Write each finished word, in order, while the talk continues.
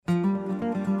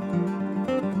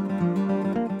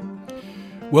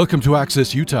Welcome to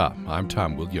Access Utah. I'm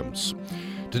Tom Williams.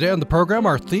 Today on the program,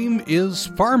 our theme is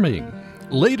farming.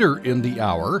 Later in the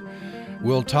hour,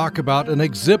 we'll talk about an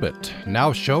exhibit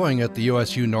now showing at the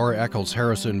USU Nora Eccles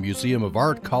Harrison Museum of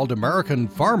Art called American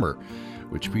Farmer,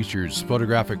 which features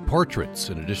photographic portraits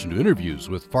in addition to interviews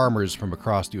with farmers from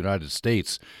across the United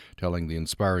States telling the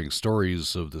inspiring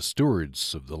stories of the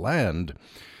stewards of the land.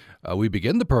 We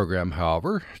begin the program,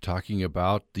 however, talking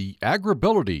about the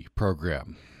AgrAbility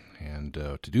program. And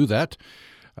to do that,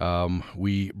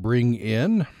 we bring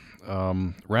in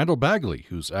Randall Bagley,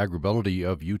 who's AgrAbility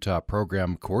of Utah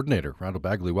Program Coordinator. Randall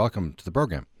Bagley, welcome to the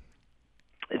program.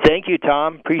 Thank you,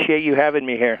 Tom. Appreciate you having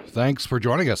me here. Thanks for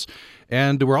joining us.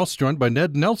 And we're also joined by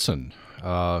Ned Nelson,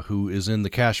 who is in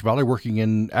the Cache Valley working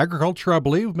in agriculture, I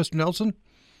believe. Mr. Nelson?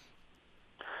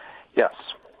 Yes.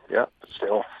 Yep.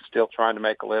 Still trying to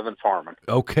make a living farming.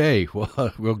 Okay.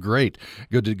 Well, great.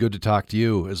 Good to talk to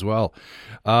you as well.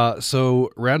 So,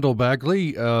 Randall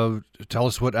Bagley, tell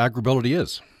us what AgrAbility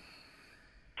is.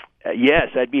 Yes,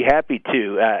 I'd be happy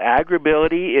to.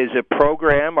 AgrAbility is a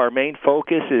program. Our main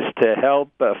focus is to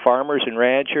help farmers and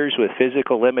ranchers with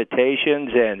physical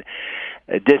limitations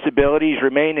and disabilities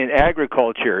remain in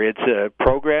agriculture. It's a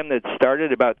program that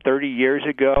started about 30 years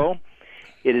ago.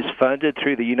 It is funded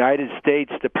through the United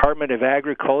States Department of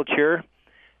Agriculture.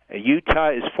 Utah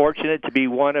is fortunate to be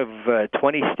one of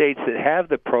 20 states that have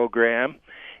the program,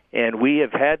 and we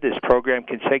have had this program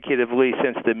consecutively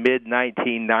since the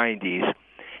mid-1990s.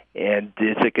 And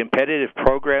it's a competitive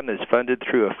program that's funded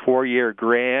through a 4-year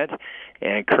grant,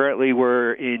 and currently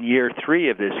we're in year 3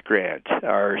 of this grant.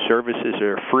 Our services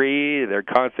are free, they're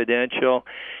confidential,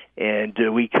 and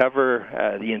we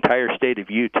cover the entire state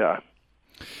of Utah.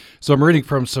 So I'm reading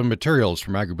from some materials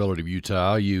from AgrAbility of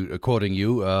Utah, quoting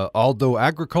you, although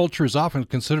agriculture is often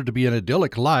considered to be an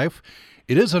idyllic life,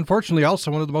 it is unfortunately also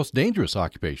one of the most dangerous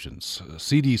occupations.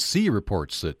 CDC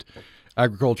reports that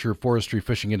agriculture, forestry,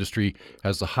 fishing industry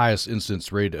has the highest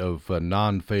incidence rate of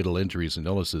non-fatal injuries and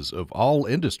illnesses of all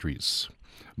industries,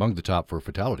 among the top for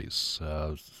fatalities.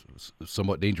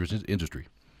 Somewhat dangerous industry.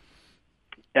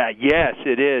 Yes,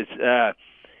 it is.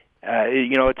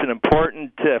 It's an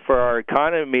important for our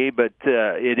economy, but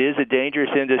it is a dangerous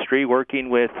industry.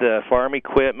 Working with farm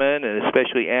equipment and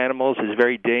especially animals is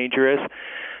very dangerous.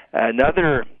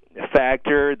 Another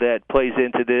factor that plays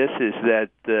into this is that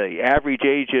the average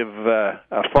age of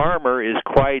a farmer is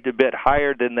quite a bit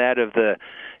higher than that of the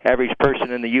average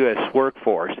person in the U.S.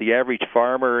 workforce. The average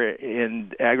farmer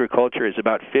in agriculture is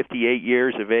about 58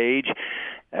 years of age,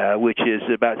 which is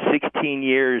about 16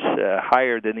 years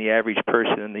higher than the average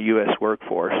person in the U.S.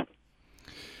 workforce.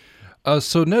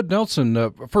 So Ned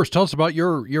Nelson, first tell us about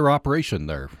your operation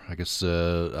there. I guess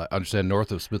I understand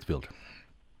north of Smithfield.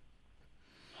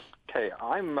 Okay,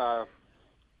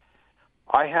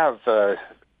 I have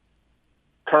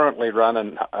currently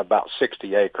running about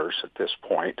 60 acres at this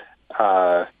point.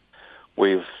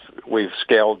 We've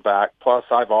scaled back. Plus,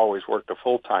 I've always worked a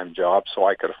full-time job, so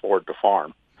I could afford to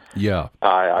farm. Yeah,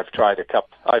 I've tried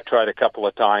a couple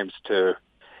of times to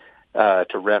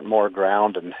rent more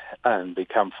ground and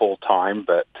become full-time,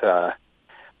 but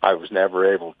I was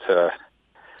never able to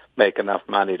make enough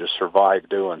money to survive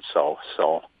doing so.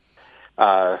 So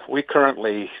we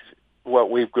currently, what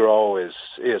we grow is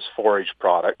forage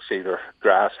products, either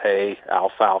grass hay,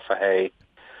 alfalfa hay,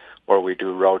 or we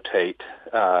do rotate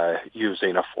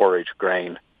using a forage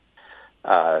grain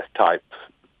type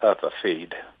of a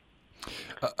feed.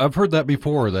 I've heard that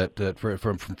before, that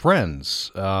from friends,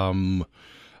 have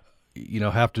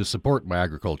to support my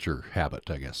agriculture habit,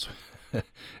 I guess.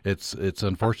 It's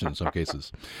unfortunate in some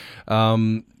cases.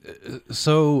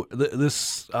 So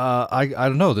this, I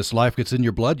don't know, this life gets in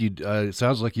your blood. It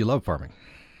sounds like you love farming.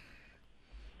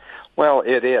 Well,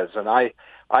 it is. And I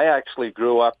actually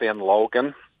grew up in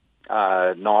Logan,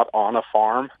 not on a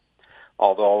farm,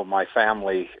 although my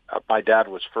family, my dad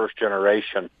was first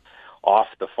generation off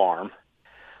the farm.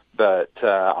 But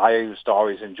I used to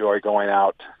always enjoy going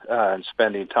out and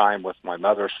spending time with my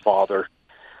mother's father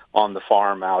on the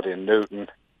farm out in Newton.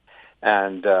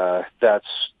 And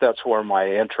that's where my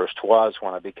interest was.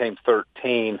 When I became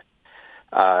 13,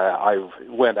 I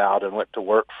went out and went to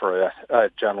work for a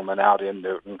gentleman out in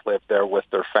Newton, lived there with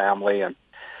their family and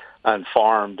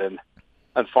farmed and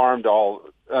farmed all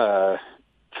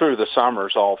through the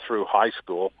summers, all through high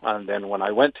school. And then when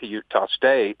I went to Utah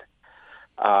State,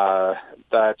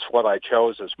 that's what I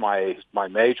chose as my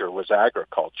major was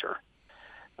agriculture.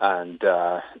 And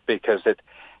because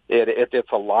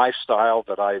it's a lifestyle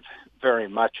that I very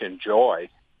much enjoy.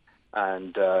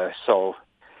 And so,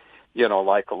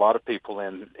 like a lot of people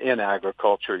in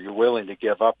agriculture, you're willing to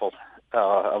give up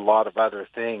a lot of other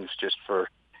things just for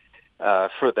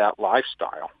for that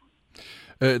lifestyle.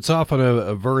 It's often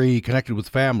a very connected with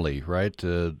family, right?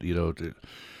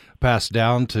 Passed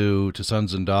down to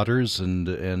sons and daughters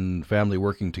and family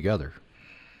working together.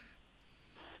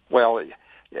 Well,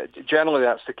 generally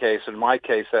that's the case. In my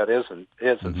case, that isn't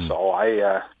Mm-hmm. so.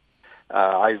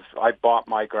 I bought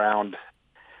my ground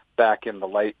back in the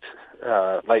late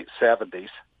 70s,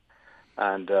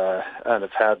 and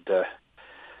have had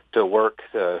to work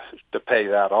to pay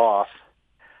that off.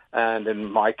 And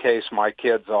in my case, my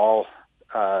kids all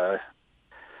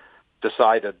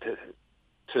decided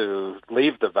to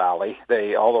leave the valley.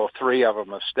 Although 3 of them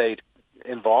have stayed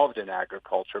involved in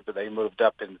agriculture, but they moved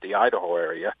up into the Idaho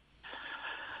area,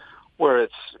 where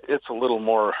it's a little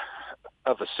more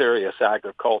of a serious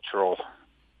agricultural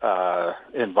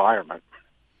environment.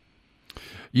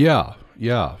 Yeah.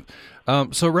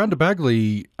 So around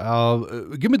Bagley,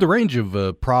 give me the range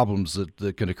of problems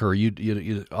that can occur.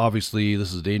 You obviously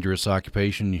this is a dangerous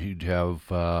occupation. You'd have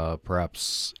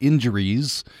perhaps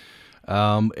injuries,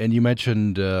 and you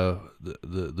mentioned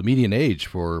the median age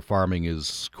for farming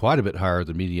is quite a bit higher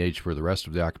than median age for the rest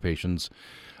of the occupations.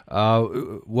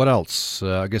 What else?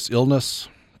 I guess illness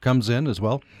comes in as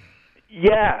well.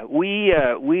 Yeah, we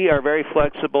are very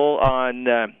flexible on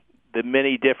the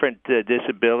many different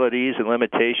disabilities and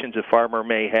limitations a farmer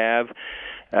may have.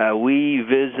 We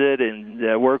visit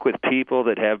and work with people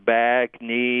that have back,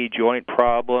 knee, joint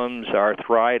problems,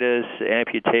 arthritis,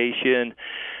 amputation,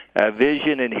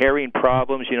 vision and hearing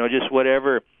problems, just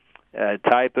whatever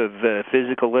type of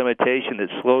physical limitation that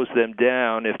slows them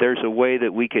down. If there's a way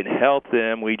that we can help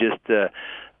them, we just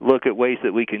look at ways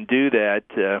that we can do that.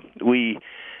 We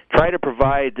try to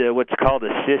provide what's called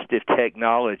assistive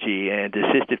technology, and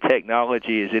assistive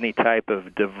technology is any type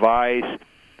of device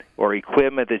or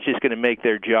equipment that's just going to make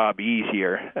their job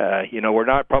easier. We're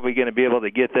not probably going to be able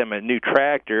to get them a new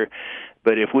tractor,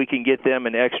 but if we can get them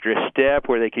an extra step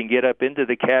where they can get up into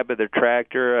the cab of their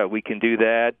tractor, we can do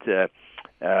that.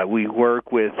 We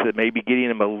work with maybe getting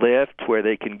them a lift where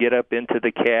they can get up into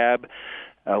the cab.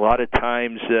 A lot of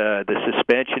times the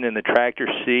suspension in the tractor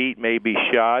seat may be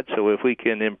shot, so if we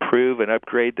can improve and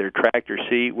upgrade their tractor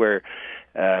seat where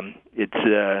it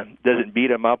doesn't beat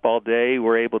them up all day,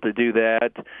 we're able to do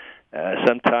that.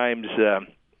 Sometimes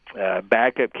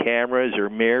backup cameras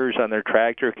or mirrors on their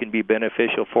tractor can be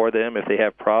beneficial for them if they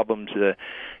have problems,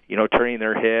 turning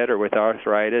their head or with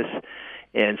arthritis.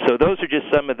 And so those are just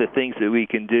some of the things that we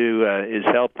can do is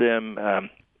help them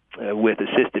with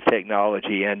assistive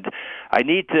technology. And I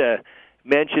need to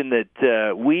mention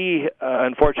that we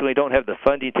unfortunately don't have the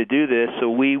funding to do this, so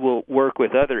we will work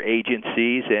with other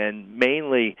agencies, and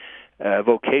mainly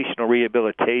vocational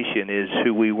rehabilitation is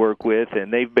who we work with,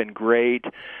 and they've been great.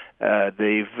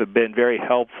 They've been very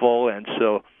helpful, and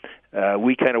so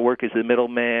we kind of work as the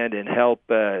middleman and help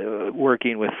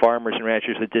working with farmers and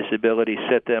ranchers with disabilities,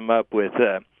 set them up with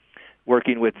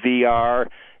working with VR.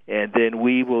 And then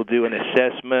we will do an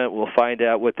assessment. We'll find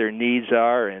out what their needs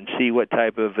are and see what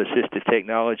type of assistive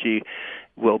technology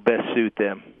will best suit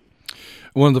them.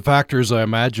 One of the factors, I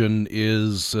imagine,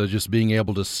 is just being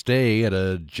able to stay at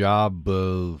a job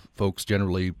folks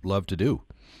generally love to do.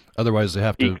 Otherwise,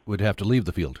 they would have to leave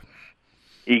the field.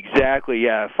 Exactly,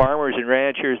 yeah. Farmers and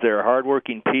ranchers, they're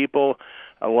hardworking people.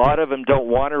 A lot of them don't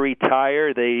want to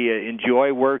retire. They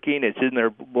enjoy working. It's in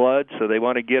their blood, so they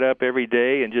want to get up every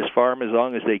day and just farm as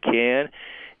long as they can.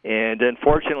 And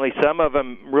unfortunately, some of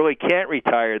them really can't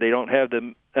retire. They don't have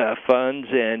the funds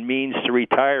and means to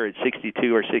retire at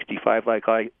 62 or 65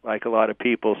 like a lot of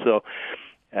people. So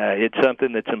it's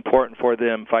something that's important for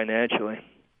them financially.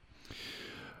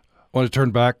 I want to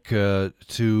turn back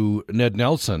to Ned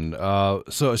Nelson.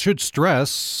 So I should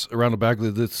stress around the Bagley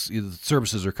that the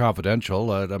services are confidential.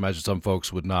 I imagine some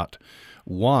folks would not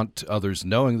want others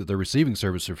knowing that they're receiving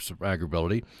services from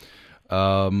AgrAbility.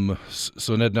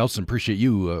 So Ned Nelson, appreciate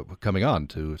you coming on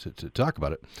to talk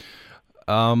about it.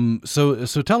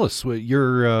 So tell us, are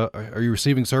you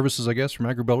receiving services, I guess, from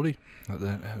AgrAbility,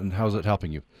 and how is it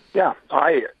helping you? Yeah,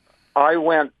 I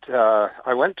went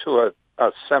to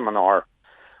a seminar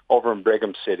over in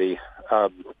Brigham City a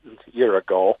year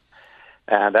ago,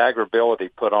 and AgrAbility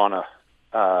put on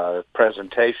a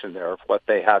presentation there of what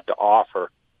they had to offer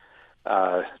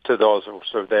to those who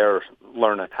are there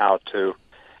learning how to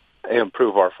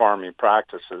improve our farming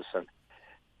practices. And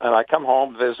I come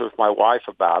home, visit with my wife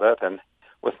about it, and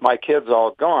with my kids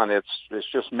all gone, it's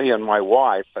just me and my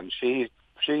wife, and she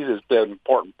has been an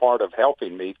important part of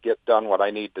helping me get done what I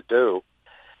need to do.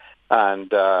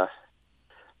 And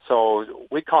so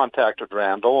we contacted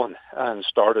Randall and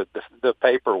started the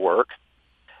paperwork.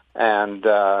 And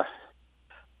I'm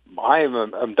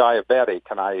diabetic,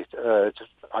 and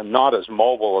I'm not as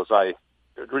mobile as I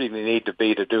really need to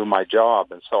be to do my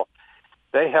job. And so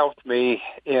they helped me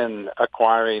in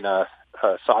acquiring a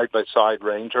side-by-side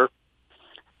Ranger,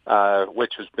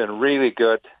 which has been really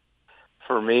good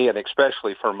for me and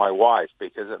especially for my wife,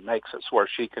 because it makes it where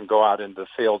she can go out into the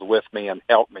field with me and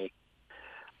help me.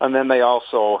 And then they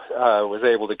also was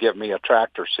able to give me a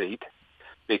tractor seat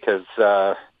because,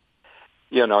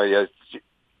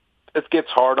 it gets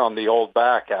hard on the old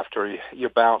back after you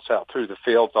bounce out through the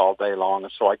fields all day long.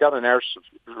 And so I got an air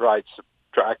ride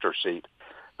tractor seat,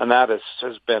 and that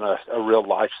has been a real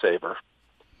lifesaver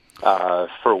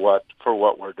for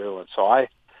what we're doing. So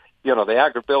the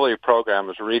AgrAbility program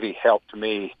has really helped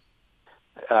me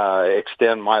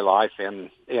extend my life in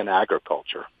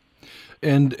agriculture.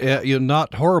 And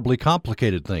not horribly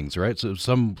complicated things, right? So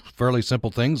some fairly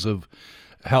simple things have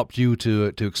helped you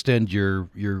to extend your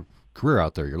career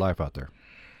out there, your life out there.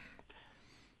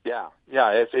 Yeah.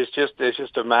 It's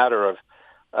just a matter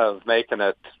of making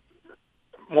it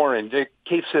more. It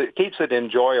keeps it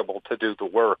enjoyable to do the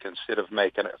work instead of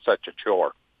making it such a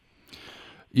chore.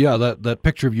 Yeah, that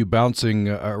picture of you bouncing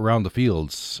around the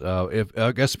fields.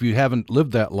 I guess if you haven't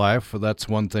lived that life, that's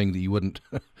one thing that you wouldn't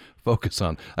focus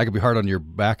on. That could be hard on your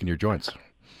back and your joints.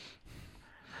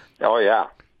 Oh yeah,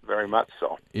 very much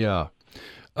so. Yeah.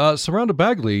 Surrounded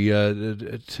Bagley,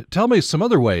 tell me some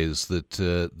other ways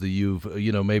that you've,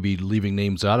 maybe leaving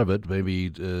names out of it, maybe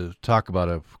talk about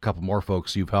a couple more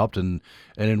folks you've helped and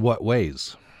in what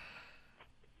ways.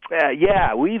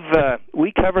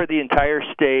 We cover the entire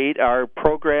state. Our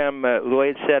program, the way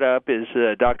it's set up is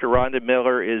Dr. Rhonda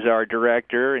Miller is our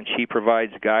director, and she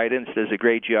provides guidance, does a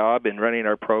great job in running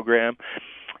our program.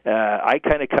 I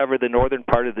kind of cover the northern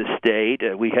part of the state.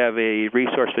 We have a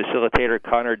resource facilitator,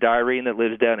 Connor Dyrene, that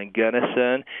lives down in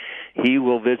Gunnison. He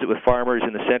will visit with farmers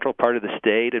in the central part of the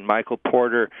state, and Michael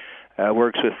Porter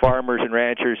works with farmers and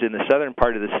ranchers in the southern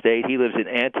part of the state. He lives in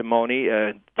Antimony.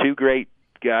 Two great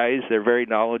guys. They're very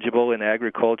knowledgeable in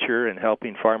agriculture and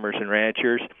helping farmers and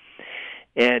ranchers.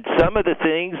 And some of the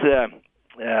things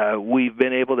we've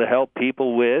been able to help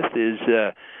people with is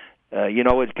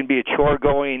it can be a chore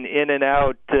going in and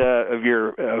out of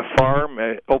your farm,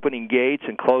 opening gates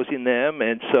and closing them.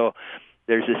 And so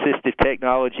there's assistive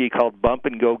technology called bump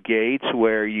and go gates,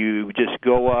 where you just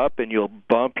go up and you'll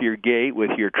bump your gate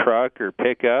with your truck or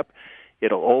pickup.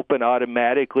 It'll open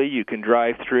automatically. You can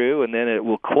drive through, and then it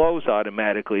will close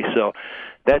automatically. So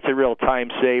that's a real time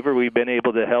saver. We've been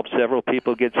able to help several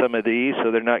people get some of these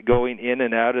so they're not going in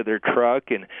and out of their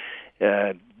truck, and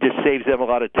just saves them a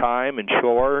lot of time and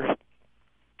chore.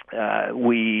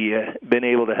 We've been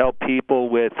able to help people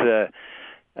with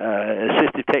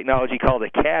assistive technology called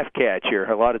a calf catcher.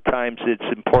 A lot of times it's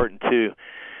important to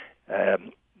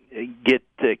get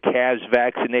calves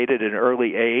vaccinated at an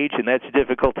early age, and that's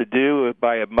difficult to do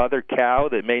by a mother cow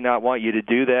that may not want you to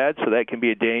do that, so that can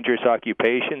be a dangerous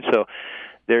occupation. So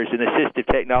there's an assistive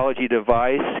technology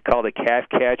device called a calf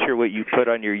catcher, what you put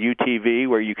on your UTV,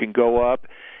 where you can go up,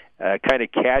 kind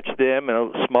of catch them in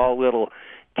a small little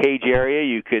cage area.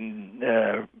 You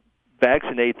can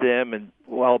vaccinate them and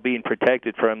while being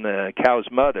protected from the cow's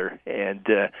mother. And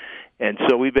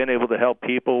so we've been able to help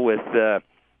people with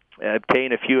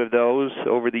obtain a few of those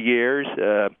over the years.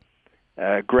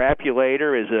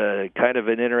 Grapulator is a kind of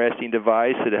an interesting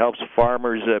device that helps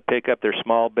farmers pick up their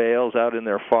small bales out in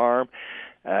their farm.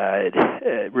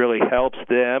 It really helps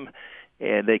them,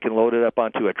 and they can load it up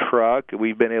onto a truck.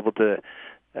 We've been able to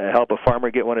help a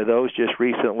farmer get one of those just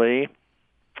recently.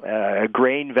 A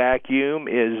grain vacuum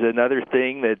is another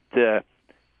thing that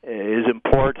is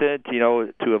important,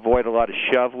 to avoid a lot of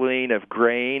shoveling of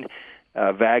grain.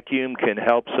 Vacuum can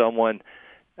help someone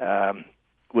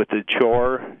with the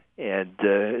chore, and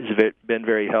has been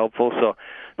very helpful. So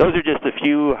those are just a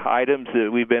few items that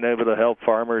we've been able to help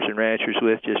farmers and ranchers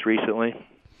with just recently.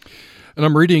 And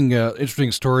I'm reading an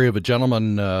interesting story of a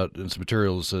gentleman in some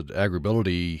materials at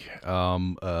AgrAbility.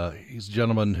 He's a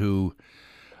gentleman who,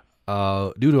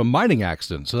 due to a mining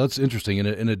accident, so that's interesting,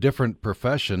 in a different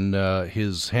profession,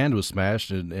 his hand was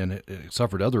smashed and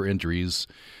suffered other injuries,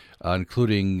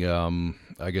 including,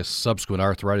 subsequent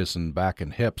arthritis in back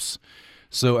and hips.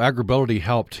 So AgrAbility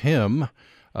helped him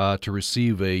to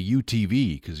receive a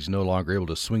UTV because he's no longer able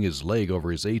to swing his leg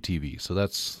over his ATV. So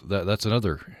that's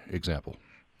another example.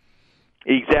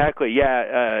 Exactly,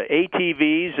 yeah.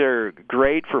 ATVs are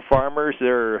great for farmers.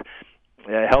 They're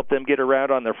help them get around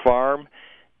on their farm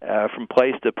from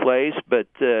place to place, but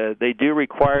they do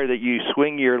require that you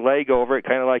swing your leg over it,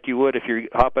 kind of like you would if you're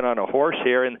hopping on a horse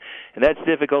here, and that's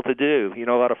difficult to do.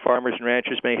 A lot of farmers and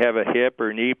ranchers may have a hip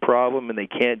or knee problem, and they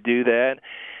can't do that.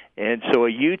 And so a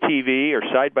UTV or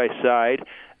side-by-side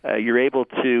you're able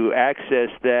to access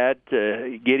that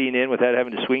getting in without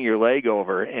having to swing your leg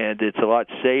over, and it's a lot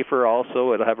safer.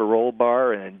 Also, it'll have a roll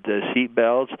bar and seat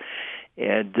belts,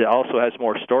 and also has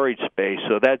more storage space.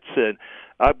 So that's an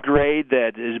upgrade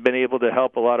that has been able to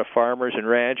help a lot of farmers and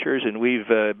ranchers, and we've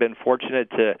been fortunate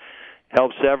to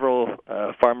help several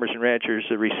farmers and ranchers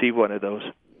receive one of those.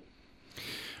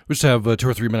 We just have 2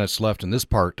 or 3 minutes left in this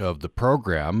part of the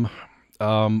program.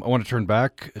 I want to turn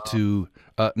back to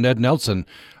Ned Nelson.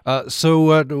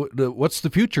 So what's the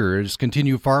future? Just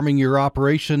continue farming your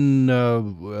operation,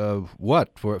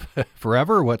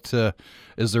 forever? What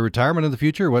is there retirement in the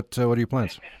future? What are your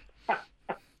plans?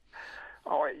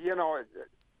 Oh,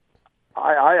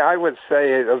 I would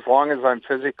say as long as I'm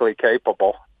physically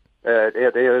capable,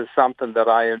 it is something that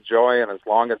I enjoy, and as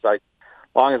long as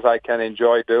I can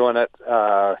enjoy doing it,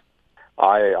 I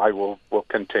will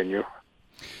continue.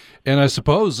 And I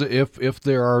suppose if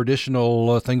there are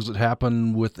additional things that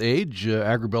happen with age,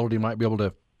 AgrAbility might be able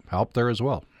to help there as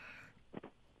well.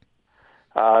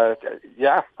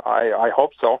 Yeah, I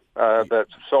hope so. But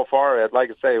so far, like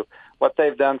I say, what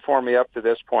they've done for me up to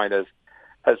this point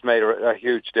has made a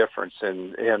huge difference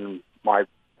in my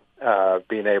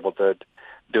being able to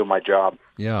do my job.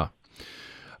 Yeah.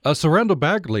 So Randall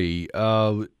Bagley,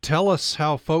 tell us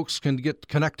how folks can get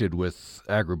connected with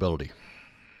AgrAbility.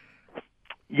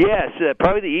 Yes,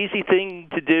 probably the easy thing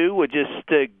to do would just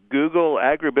Google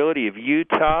AgrAbility of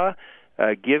Utah.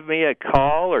 Give me a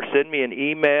call or send me an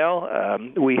email.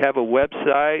 We have a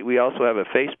website. We also have a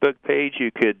Facebook page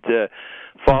you could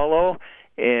follow.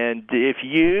 And if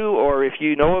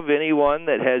you know of anyone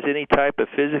that has any type of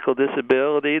physical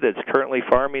disability that's currently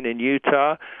farming in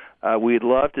Utah, we'd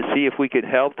love to see if we could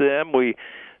help them. We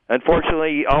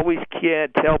unfortunately always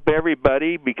can't help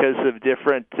everybody because of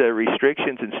different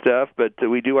restrictions and stuff, but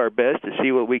we do our best to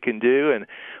see what we can do, and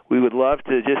we would love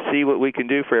to just see what we can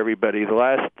do for everybody. The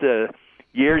last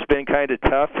year's been kind of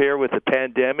tough here with the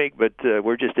pandemic, but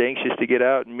we're just anxious to get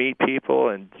out and meet people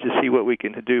and just see what we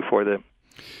can do for them.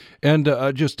 And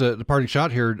just a parting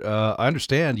shot here, I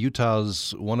understand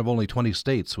Utah's one of only 20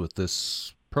 states with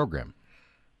this program.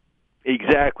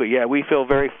 Exactly. Yeah, we feel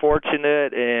very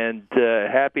fortunate and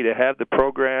happy to have the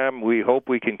program. We hope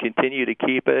we can continue to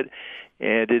keep it,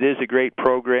 and it is a great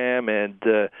program. And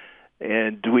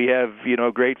we have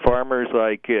great farmers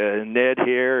like Ned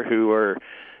here who are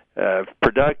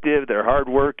productive. They're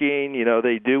hardworking.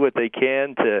 They do what they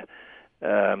can to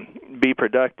be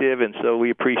productive, and so we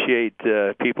appreciate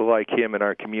people like him in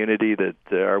our community that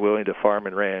are willing to farm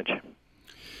and ranch.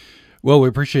 Well, we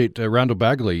appreciate Randall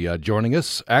Bagley joining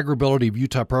us, AgrAbility of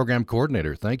Utah Program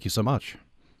Coordinator. Thank you so much.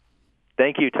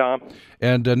 Thank you, Tom.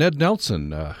 And Ned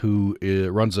Nelson, who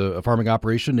runs a farming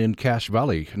operation in Cache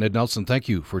Valley. Ned Nelson, thank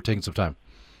you for taking some time.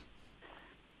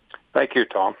 Thank you,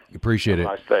 Tom. Appreciate it.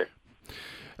 Have a nice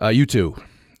day. You too.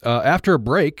 After a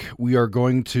break, we are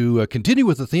going to continue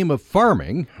with the theme of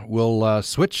farming. We'll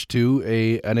switch to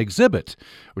an exhibit,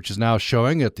 which is now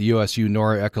showing at the USU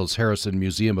Nora Eccles Harrison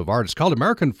Museum of Art. It's called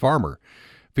American Farmer.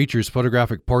 Features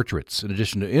photographic portraits in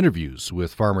addition to interviews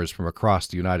with farmers from across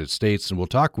the United States. And we'll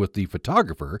talk with the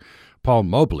photographer, Paul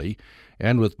Mobley,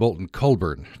 and with Bolton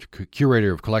Colburn,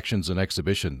 curator of collections and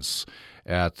exhibitions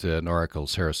at Nora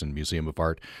Eccles Harrison Museum of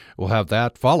Art. We'll have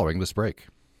that following this break.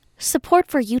 Support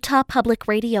for Utah Public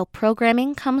Radio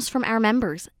programming comes from our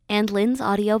members and Lynn's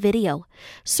Audio Video,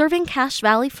 serving Cache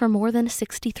Valley for more than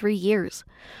 63 years,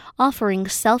 offering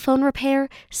cell phone repair,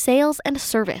 sales, and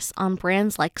service on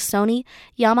brands like Sony,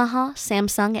 Yamaha,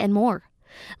 Samsung, and more.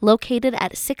 Located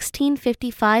at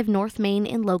 1655 North Main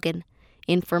in Logan.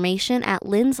 Information at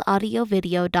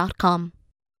lynnsaudiovideo.com.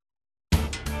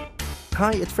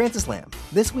 Hi, it's Francis Lamb.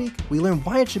 This week, we learn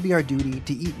why it should be our duty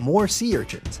to eat more sea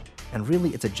urchins. And really,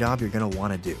 it's a job you're going to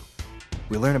want to do.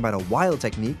 We learn about a wild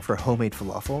technique for homemade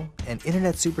falafel, and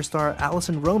internet superstar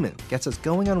Allison Roman gets us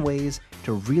going on ways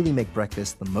to really make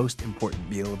breakfast the most important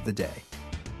meal of the day.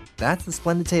 That's The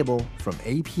Splendid Table from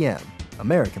APM,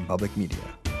 American Public Media.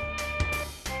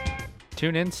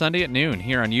 Tune in Sunday at noon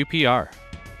here on UPR.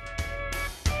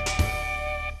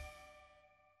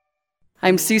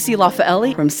 I'm Susie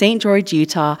Lafaelli from St. George,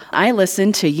 Utah. I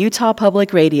listen to Utah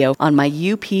Public Radio on my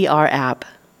UPR app.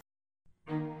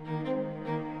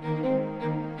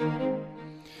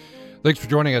 Thanks for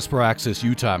joining us for Access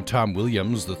Utah. I'm Tom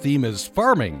Williams. The theme is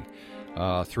farming.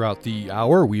 Throughout the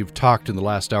hour, we've talked in the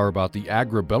last hour about the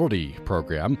AgrAbility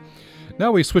program.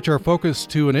 Now we switch our focus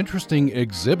to an interesting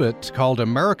exhibit called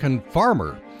American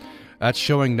Farmer. That's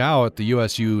showing now at the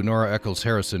USU Nora Eccles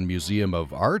Harrison Museum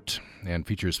of Art and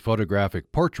features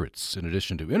photographic portraits in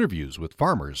addition to interviews with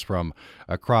farmers from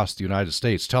across the United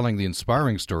States telling the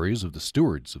inspiring stories of the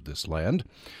stewards of this land.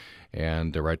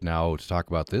 And right now, to talk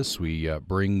about this, we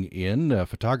bring in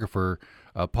photographer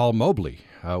Paul Mobley.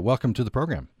 Welcome to the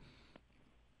program.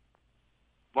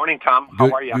 Morning, Tom.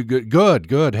 How are you? Good.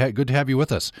 Good to have you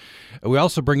with us. We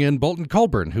also bring in Bolton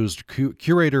Colburn, who's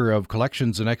curator of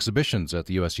collections and exhibitions at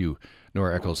the USU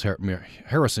Nora Eccles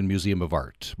Harrison Museum of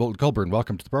Art. Bolton Colburn,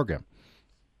 welcome to the program.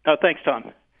 Thanks,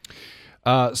 Tom.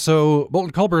 So,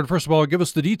 Bolton Colburn, first of all, give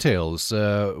us the details.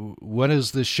 When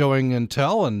is this showing and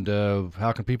tell, and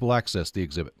how can people access the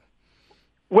exhibit?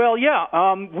 Well,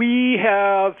 we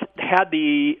have had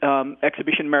the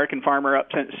exhibition American Farmer up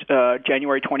since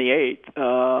January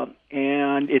 28th,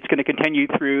 and it's going to continue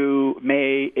through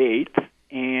May 8th,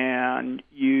 and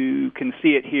you can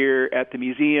see it here at the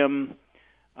museum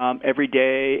every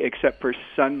day except for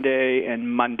Sunday and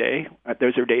Monday.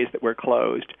 Those are days that we're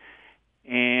closed.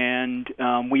 And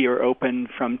we are open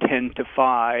from 10 to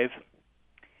 5.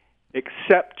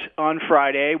 Except on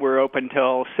Friday, we're open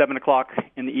till 7 o'clock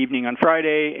in the evening on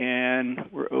Friday, and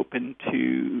we're open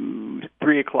to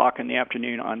 3 o'clock in the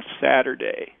afternoon on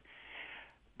Saturday.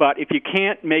 But if you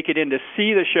can't make it in to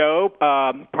see the show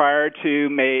prior to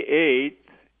May 8th,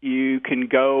 you can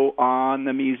go on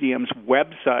the museum's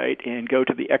website and go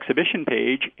to the exhibition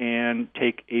page and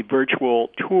take a virtual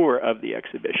tour of the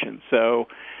exhibition. So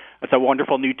it's a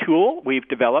wonderful new tool we've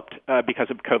developed because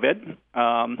of COVID.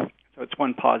 So it's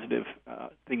one positive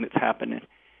thing that's happened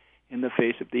in the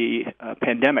face of the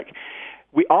pandemic.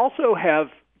 We also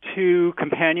have 2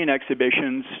 companion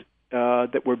exhibitions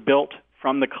that were built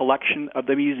from the collection of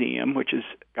the museum, which has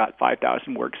got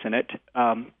 5,000 works in it,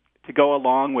 to go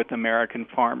along with American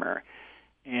Farmer.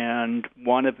 And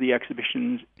one of the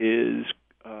exhibitions is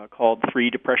called 3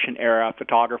 Depression-Era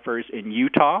Photographers in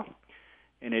Utah,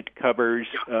 and it covers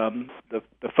the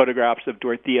photographs of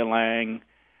Dorothea Lange,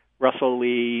 Russell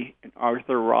Lee, and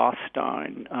Arthur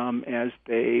Rothstein as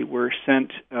they were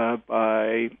sent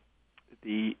by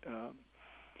the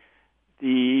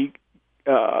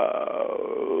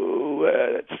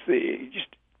let's see, just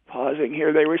pausing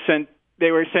here. They were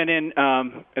sent in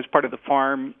as part of the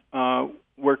Farm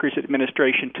Workers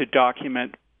Administration to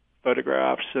document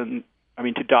photographs and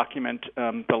to document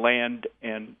the land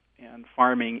and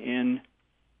farming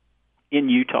in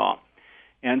Utah.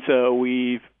 And so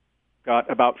we've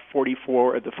got about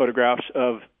 44 of the photographs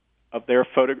of their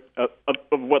of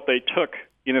what they took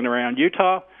in and around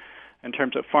Utah in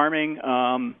terms of farming.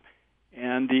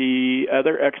 And the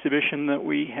other exhibition that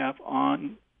we have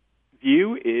on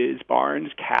view is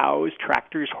Barns, Cows,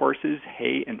 Tractors, Horses,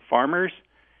 Hay, and Farmers.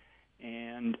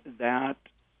 And that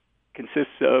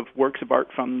consists of works of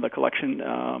art from the collection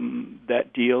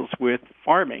that deals with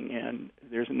farming. And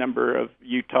there's a number of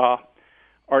Utah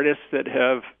artists that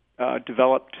have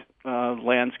developed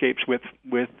landscapes with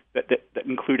that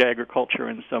include agriculture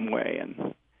in some way, and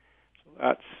so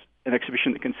that's an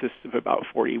exhibition that consists of about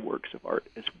 40 works of art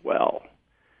as well.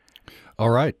 All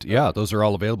right, yeah, those are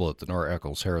all available at the Nora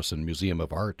Eccles Harrison Museum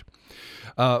of Art.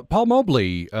 Paul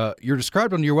Mobley, you're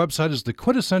described on your website as the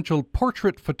quintessential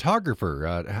portrait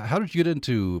photographer. How did you get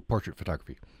into portrait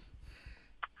photography?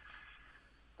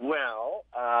 Well,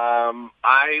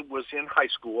 I was in high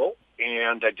school,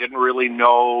 and I didn't really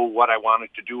know what I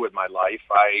wanted to do with my life.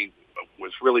 I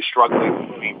was really struggling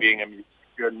between being a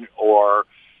musician or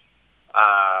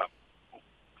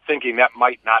thinking that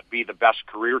might not be the best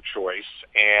career choice.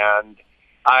 And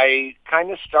I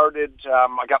kind of started,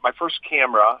 I got my first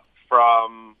camera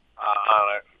from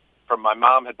my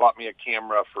mom had bought me a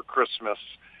camera for Christmas,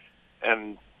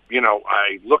 and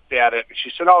I looked at it, and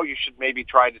she said, "Oh, you should maybe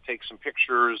try to take some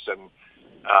pictures." And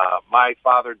my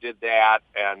father did that.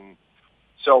 And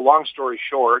so long story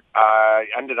short, I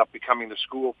ended up becoming the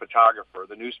school photographer,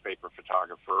 the newspaper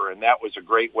photographer. And that was a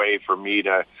great way for me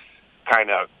to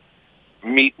kind of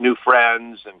meet new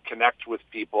friends and connect with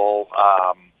people.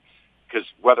 Because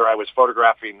whether I was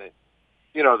photographing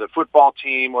the football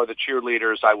team or the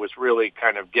cheerleaders, I was really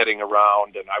kind of getting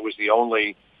around, and I was the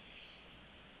only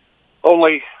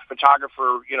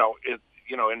photographer,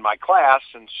 in my class.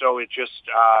 And so it just,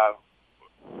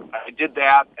 I did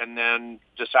that, and then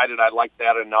decided I liked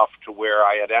that enough to where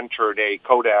I had entered a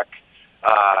Kodak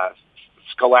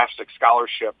Scholastic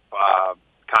Scholarship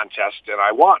contest, and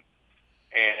I won.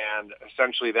 And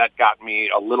essentially that got me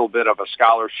a little bit of a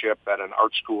scholarship at an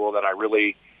art school that I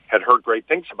really had heard great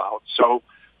things about. So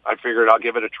I figured I'll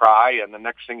give it a try, and the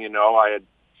next thing you know, I had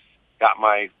got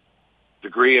my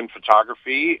degree in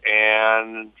photography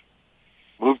and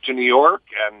moved to New York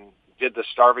and did the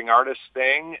starving artist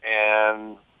thing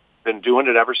and been doing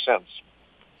it ever since.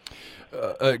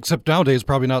 Except nowadays,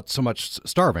 probably not so much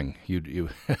starving. You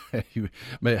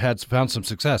had found some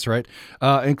success, right?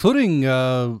 Including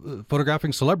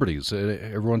photographing celebrities,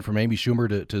 everyone from Amy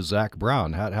Schumer to Zach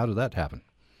Brown. How did that happen?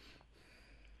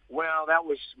 Well, that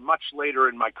was much later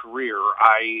in my career.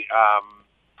 I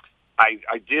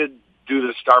did do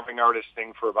the starving artist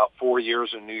thing for about 4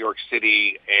 years in New York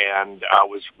City, and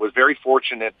was very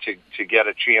fortunate to get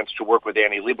a chance to work with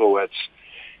Annie Leibovitz.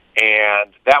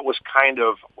 And that was kind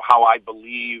of how I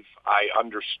believe I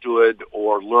understood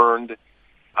or learned,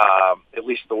 at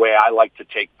least the way I like to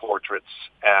take portraits.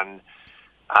 And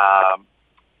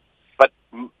but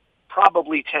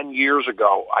probably 10 years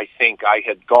ago, I think I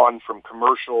had gone from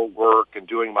commercial work and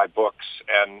doing my books,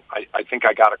 and I think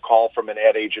I got a call from an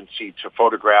ad agency to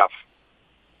photograph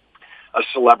a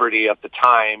celebrity at the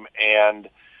time, and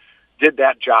did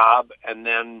that job. And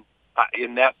then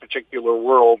in that particular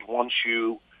world, once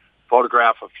you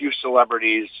photograph a few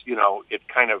celebrities, it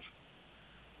kind of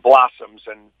blossoms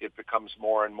and it becomes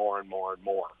more and more and more and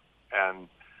more. And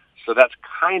so that's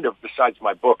kind of, besides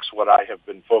my books, what I have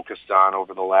been focused on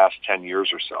over the last 10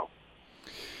 years or so.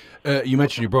 You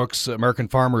mentioned your books. American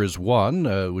Farmer is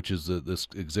one, which is this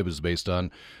exhibit is based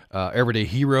on. Everyday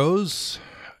Heroes,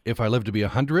 If I Live to Be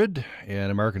 100,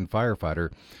 and American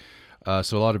Firefighter.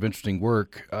 So a lot of interesting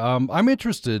work. I'm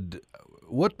interested,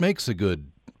 what makes a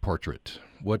good portrait?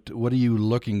 What are you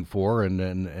looking for,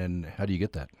 and how do you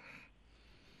get that?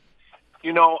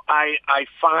 I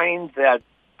find that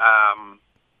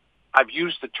I've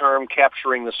used the term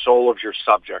capturing the soul of your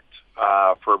subject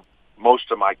for most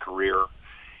of my career.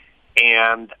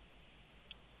 And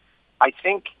I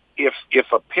think if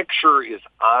a picture is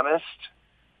honest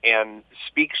and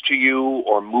speaks to you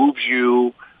or moves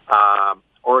you,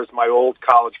 or as my old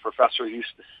college professor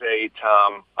used to say,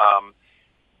 Tom,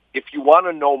 if you want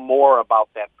to know more about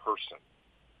that person,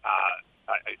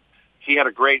 he had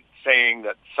a great saying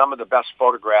that some of the best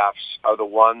photographs are the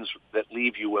ones that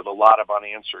leave you with a lot of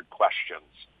unanswered questions.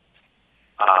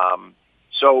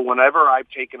 So whenever I've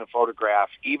taken a photograph,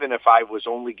 even if I was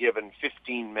only given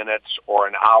 15 minutes or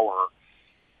an hour,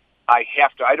 I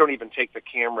don't even take the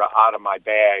camera out of my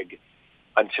bag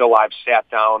until I've sat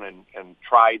down and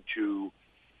tried to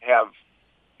have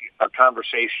a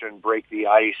conversation, break the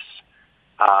ice,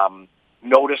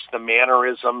 notice the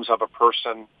mannerisms of a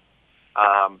person,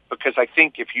 because I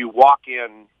think if you walk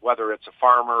in, whether it's a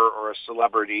farmer or a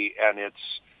celebrity, and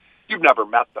you've never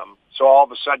met them, so all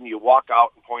of a sudden you walk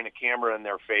out and point a camera in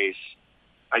their face,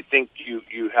 I think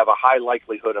you have a high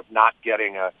likelihood of not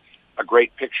getting a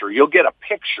great picture. You'll get a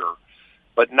picture,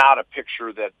 but not a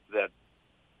picture that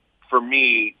for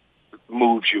me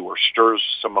moves you or stirs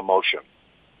some emotion.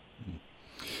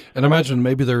 And I imagine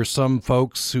maybe there are some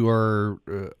folks who are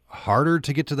harder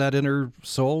to get to that inner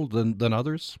soul than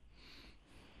others?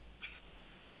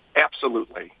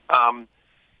 Absolutely.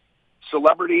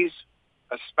 Celebrities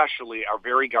especially are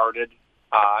very guarded.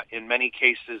 In many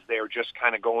cases, they're just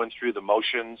kind of going through the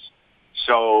motions.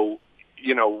 So,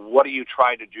 what do you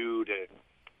try to do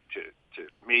to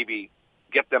maybe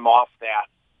get them off that,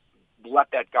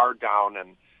 let that guard down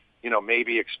and,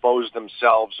 maybe expose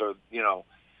themselves or,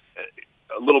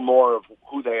 a little more of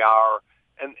who they are.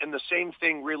 And the same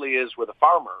thing really is with a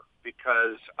farmer,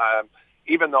 because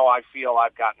even though I feel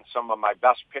I've gotten some of my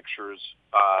best pictures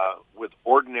with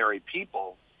ordinary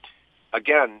people,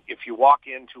 again, if you walk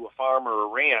into a farm or a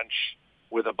ranch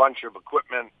with a bunch of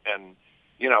equipment and,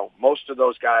 most of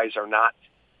those guys are not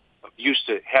used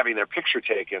to having their picture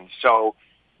taken. So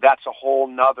that's a whole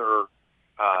nother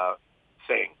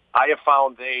thing. I have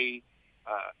found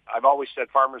I've always said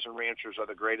farmers and ranchers are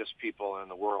the greatest people in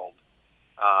the world.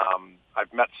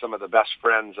 I've met some of the best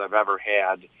friends I've ever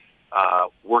had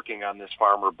working on this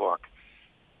farmer book.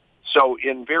 So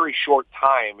in very short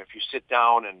time, if you sit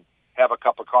down and have a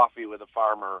cup of coffee with a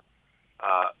farmer,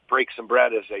 break some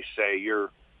bread, as they say,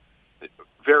 you're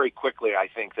very quickly, I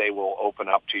think they will open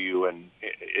up to you, and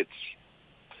it's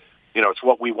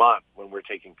what we want when we're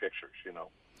taking pictures,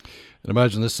 And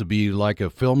imagine this would be like a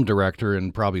film director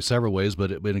in probably several ways,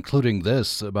 but including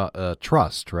this about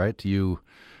trust, right?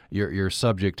 Your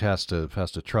subject has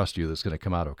to trust you that's going to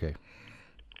come out okay.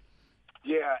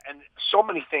 Yeah, and so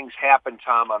many things happen,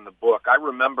 Tom, on the book. I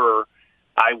remember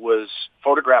I was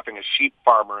photographing a sheep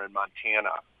farmer in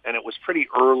Montana, and it was pretty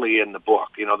early in the book.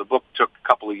 The book took a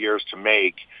couple of years to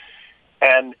make,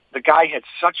 and the guy had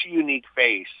such a unique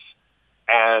face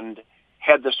and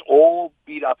had this old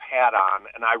beat-up hat on,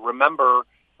 and I remember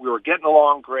we were getting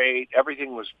along great.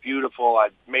 Everything was beautiful.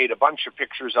 I'd made a bunch of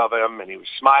pictures of him, and he was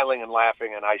smiling and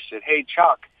laughing, and I said, "Hey,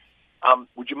 Chuck,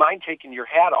 would you mind taking your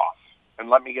hat off and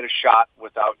let me get a shot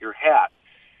without your hat?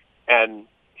 And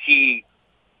he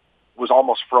was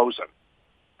almost frozen.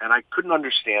 And I couldn't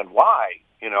understand why,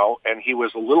 and he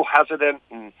was a little hesitant.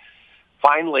 And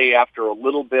finally, after a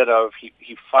little bit of,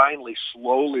 he finally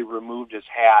slowly removed his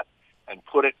hat and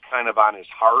put it kind of on his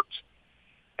heart.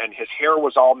 And his hair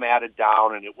was all matted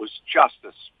down, and it was just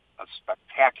a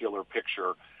spectacular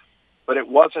picture. But it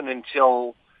wasn't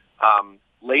until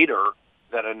later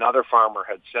that another farmer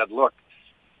had said, look,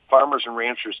 farmers and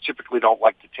ranchers typically don't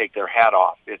like to take their hat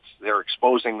off. They're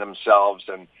exposing themselves,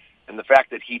 and the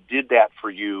fact that he did that for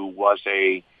you was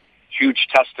a huge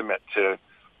testament to,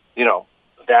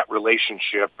 that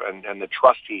relationship and the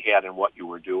trust he had in what you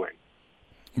were doing.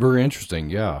 Very interesting,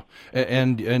 yeah.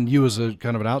 And you, as a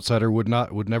kind of an outsider, would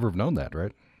never have known that,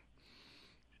 right?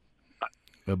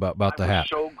 About the hat.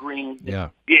 I was so green. Yeah,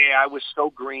 I was so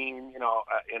green.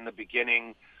 In the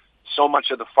beginning, so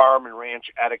much of the farm and ranch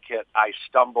etiquette, I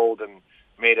stumbled and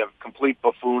made a complete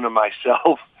buffoon of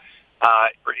myself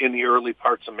in the early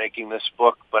parts of making this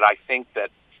book. But I think that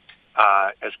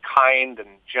as kind and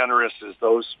generous as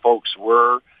those folks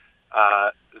were,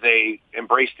 they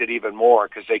embraced it even more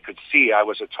because they could see I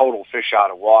was a total fish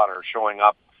out of water, showing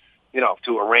up,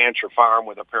 to a ranch or farm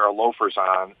with a pair of loafers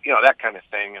on, that kind of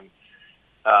thing. And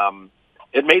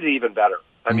it made it even better.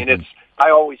 I mean, I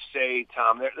always say,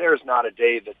 Tom, there's not a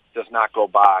day that does not go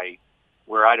by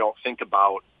where I don't think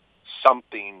about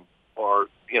something or,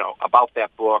 about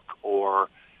that book or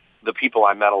the people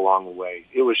I met along the way.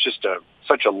 It was just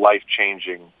such a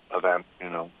life-changing event,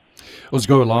 Let's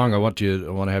go along. I want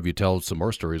to have you tell some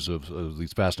more stories of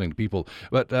these fascinating people.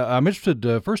 But I'm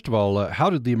interested, first of all,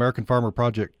 how did the American Farmer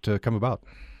Project come about?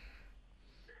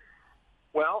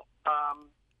 Well,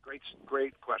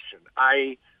 great question.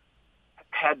 I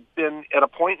had been at a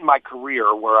point in my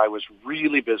career where I was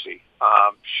really busy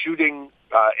shooting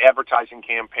advertising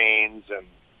campaigns and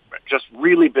just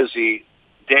really busy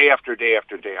day after day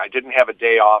after day. I didn't have a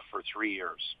day off for 3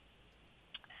 years.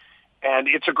 And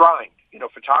it's a grind.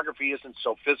 Photography isn't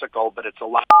so physical, but it's a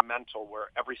lot mental, where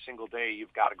every single day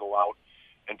you've got to go out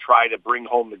and try to bring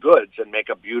home the goods and make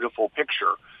a beautiful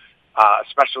picture,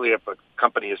 especially if a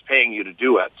company is paying you to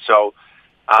do it. So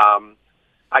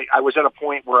I was at a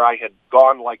point where I had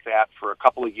gone like that for a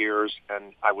couple of years,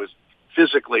 and I was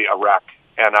physically a wreck.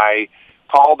 And I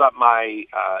called up my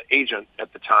agent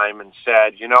at the time and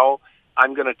said,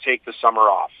 I'm going to take the summer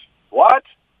off. What?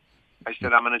 I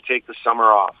said, I'm going to take the summer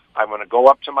off. I'm going to go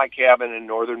up to my cabin in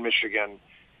northern Michigan.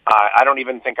 I don't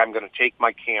even think I'm going to take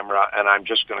my camera, and I'm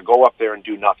just going to go up there and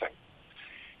do nothing.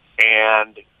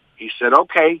 And he said,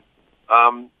 okay.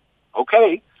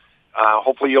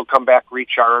 Hopefully you'll come back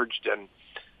recharged. And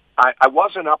I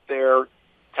wasn't up there,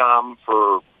 Tom,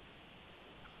 for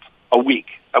a week.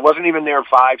 I wasn't even there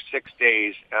 5-6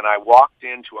 days, and I walked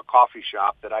into a coffee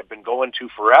shop that I've been going to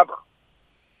forever.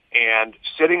 And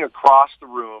sitting across the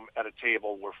room at a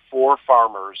table were 4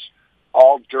 farmers,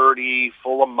 all dirty,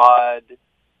 full of mud,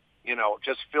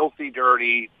 just filthy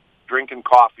dirty, drinking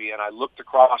coffee. And I looked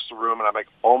across the room, and I'm like,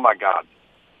 oh, my God,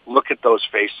 look at those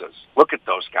faces. Look at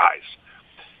those guys.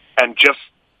 And just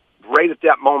right at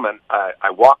that moment,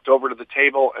 I walked over to the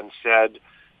table and said,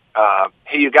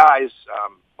 hey, you guys,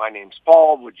 my name's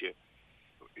Paul. Would you,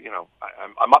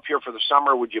 I'm up here for the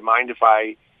summer. Would you mind if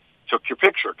I took your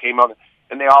picture? Came out.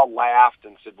 And they all laughed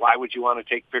and said, why would you want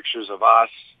to take pictures of us?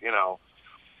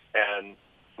 And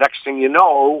next thing you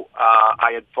know,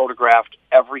 I had photographed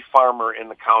every farmer in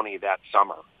the county that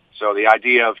summer. So the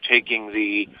idea of taking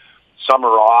the summer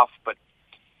off, but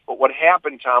what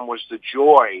happened, Tom, was the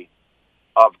joy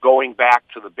of going back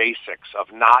to the basics,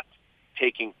 of not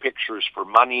taking pictures for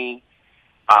money,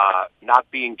 not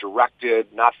being directed,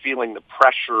 not feeling the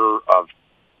pressure of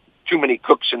too many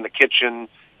cooks in the kitchen,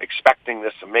 expecting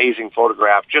this amazing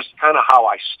photograph, just kind of how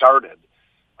I started.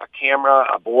 A camera,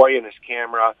 a boy and his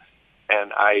camera,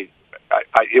 and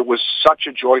it was such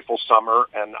a joyful summer,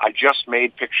 and I just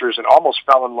made pictures and almost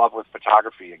fell in love with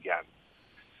photography again.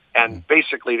 And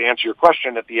basically, to answer your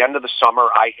question, at the end of the summer,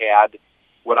 I had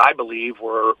what I believe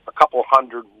were a couple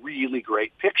hundred really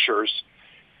great pictures,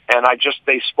 and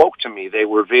they spoke to me. They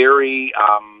were very,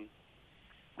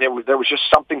 there was just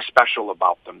something special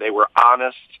about them. They were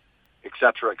honest, et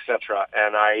cetera, et cetera.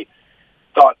 And I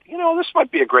thought, this might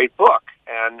be a great book.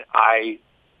 And I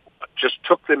just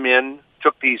took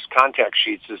these contact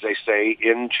sheets, as they say,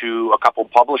 into a couple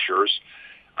publishers,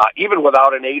 even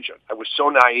without an agent. I was so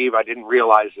naive, I didn't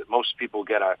realize that most people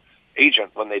get an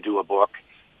agent when they do a book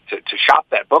to shop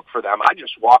that book for them. I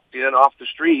just walked in off the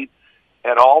street,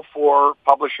 and all 4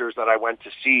 publishers that I went to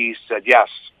see said, yes,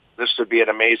 this would be an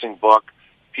amazing book.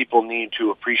 people need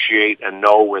to appreciate and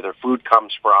know where their food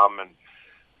comes from. And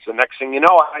so next thing you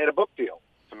know, I had a book deal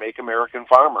to make American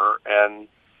Farmer, and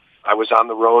I was on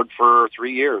the road for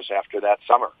 3 years after that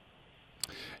summer.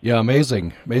 Yeah,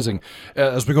 amazing.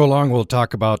 As we go along, we'll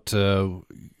talk about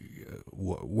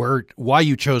why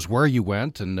you chose where you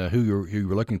went and who you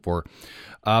were looking for.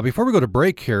 Before we go to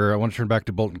break here, I want to turn back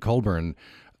to Bolton Colburn.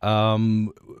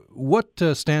 What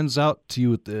stands out to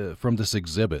you from this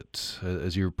exhibit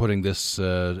as you're putting this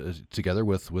together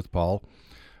with Paul?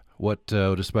 What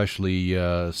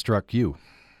especially struck you?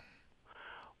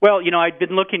 Well, I'd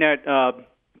been looking at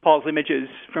Paul's images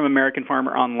from American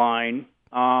Farmer online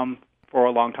for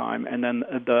a long time, and then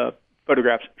the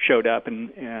photographs showed up,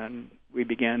 and we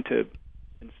began to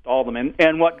install them.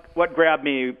 And what grabbed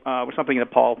me was something that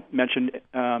Paul mentioned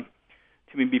to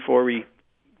me before we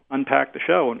unpacked the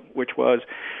show, which was,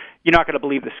 you're not going to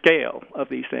believe the scale of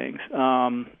these things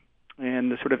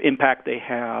and the sort of impact they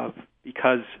have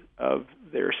because of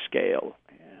their scale.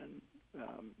 And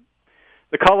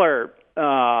the colors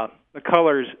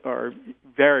are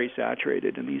very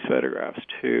saturated in these photographs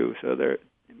too, so they're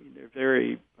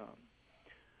very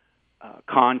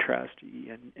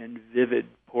contrasty and vivid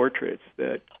portraits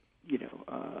that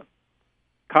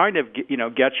kind of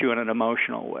get you in an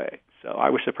emotional way. So I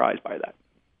was surprised by that.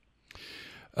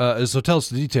 So tell us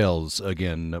the details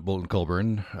again, Bolton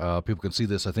Colburn. People can see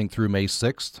this, I think, through May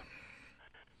 6th.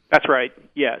 That's right.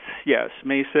 Yes,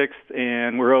 May 6th,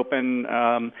 and we're open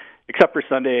except for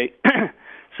Sunday,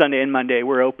 Sunday and Monday.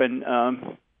 We're open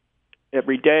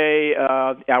every day.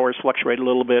 Hours fluctuate a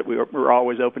little bit. We're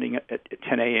always opening at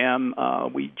 10 a.m.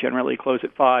 We generally close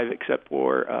at 5, except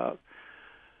for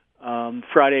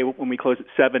Friday when we close at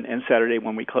 7, and Saturday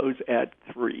when we close at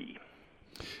 3.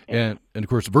 And of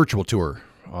course, virtual tour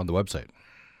on the website.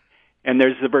 And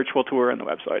there's the virtual tour on the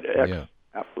website. Yeah.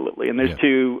 Absolutely. And there's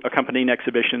 2 accompanying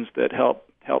exhibitions that help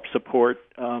support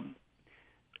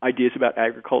ideas about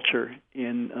agriculture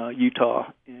in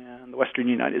Utah and the western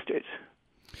United States.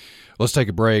 Let's take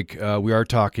a break. We are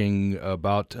talking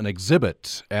about an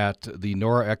exhibit at the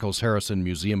Nora Eccles Harrison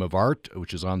Museum of Art,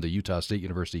 which is on the Utah State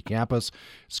University campus.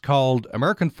 It's called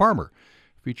American Farmer.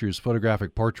 It features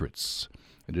photographic portraits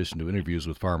in addition to interviews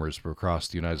with farmers from across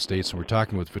the United States. And we're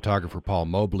talking with photographer Paul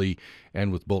Mobley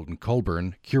and with Bolton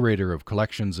Colburn, curator of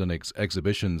collections and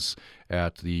exhibitions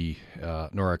at the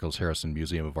Nora Eccles Harrison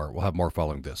Museum of Art. We'll have more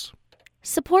following this.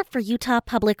 Support for Utah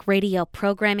Public Radio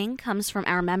programming comes from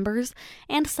our members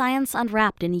and Science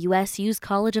Unwrapped in USU's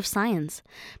College of Science,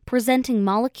 presenting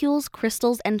Molecules,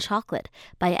 Crystals, and Chocolate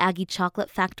by Aggie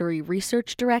Chocolate Factory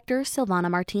Research Director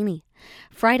Silvana Martini.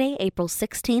 Friday, April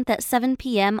 16th at 7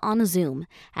 p.m. on Zoom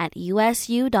at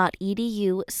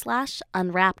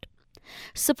usu.edu/unwrapped.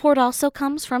 Support also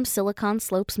comes from Silicon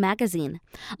Slopes Magazine,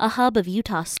 a hub of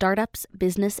Utah startups,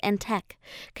 business, and tech,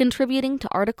 contributing to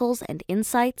articles and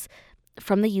insights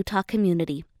from the Utah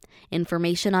community.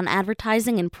 Information on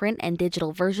advertising in print and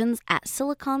digital versions at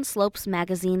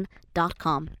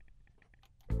siliconslopesmagazine.com.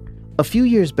 A few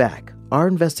years back, our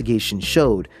investigation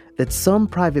showed that some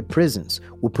private prisons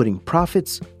were putting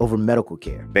profits over medical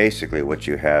care. Basically, what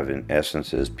you have in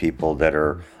essence is people that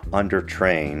are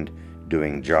undertrained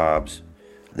doing jobs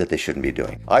that they shouldn't be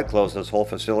doing. I'd close this whole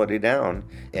facility down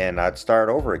and I'd start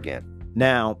over again.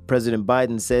 Now, President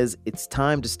Biden says it's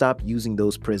time to stop using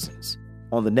those prisons.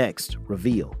 On the next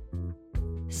Reveal.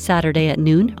 Saturday at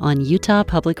noon on Utah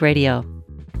Public Radio.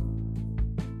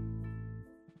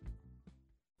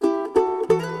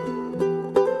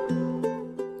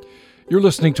 You're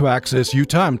listening to Access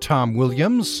Utah. I'm Tom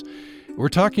Williams. We're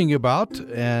talking about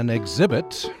an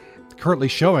exhibit currently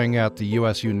showing at the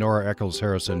USU Nora Eccles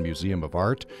Harrison Museum of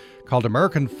Art called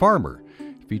American Farmer.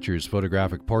 It features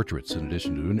photographic portraits in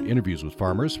addition to interviews with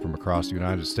farmers from across the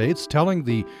United States telling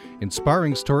the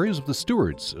inspiring stories of the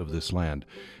stewards of this land.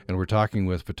 And we're talking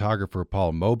with photographer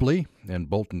Paul Mobley and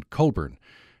Bolton Colburn,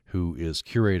 who is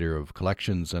curator of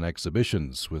collections and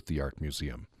exhibitions with the Art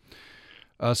Museum.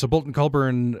 So Bolton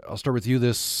Colburn, I'll start with you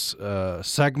this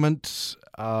segment.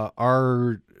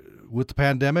 Are, with the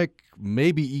pandemic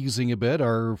maybe easing a bit,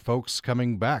 are folks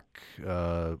coming back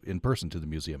in person to the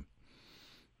museum?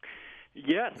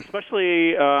 Yes,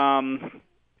 especially this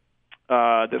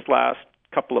last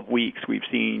couple of weeks, we've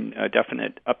seen a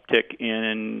definite uptick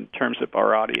in terms of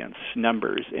our audience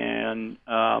numbers. And,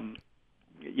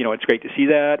 it's great to see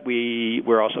that.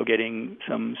 We're also getting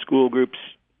some school groups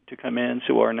to come in,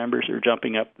 so our numbers are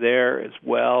jumping up there as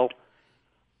well.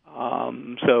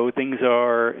 So things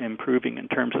are improving in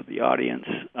terms of the audience.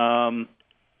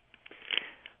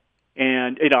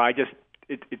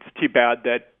 It's too bad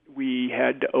that we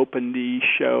had to open the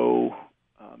show,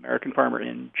 American Farmer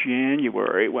in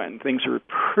January when things were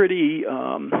pretty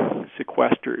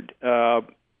sequestered. The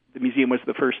museum was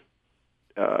the first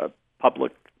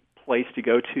public place to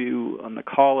go to on the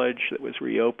college that was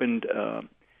reopened,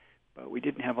 but we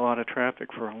didn't have a lot of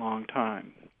traffic for a long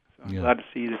time. So I'm glad to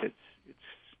see that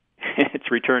it's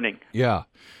returning. Yeah.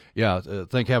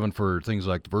 Thank heaven for things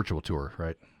like the virtual tour,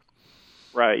 right?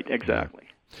 Right, exactly.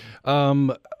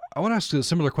 Yeah. I want to ask a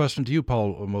similar question to you,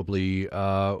 Paul Mobley.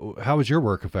 How was your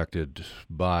work affected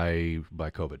by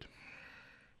COVID?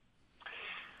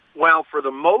 Well, for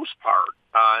the most part,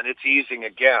 and it's easing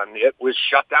again, it was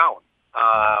shut down.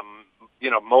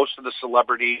 Most of the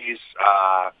celebrities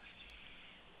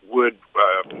would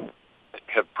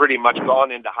have pretty much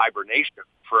gone into hibernation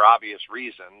for obvious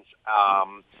reasons.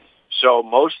 So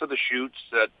most of the shoots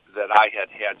that I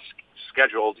had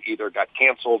scheduled either got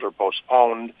canceled or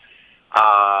postponed.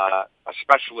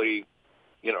 Especially,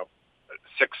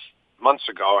 6 months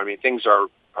ago. I mean, things are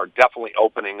definitely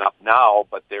opening up now,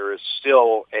 but there is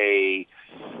still a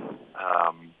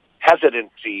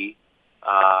hesitancy,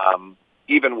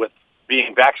 even with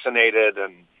being vaccinated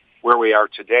and where we are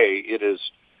today. It is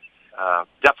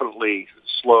definitely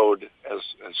slowed, as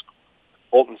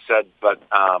Bolton said, but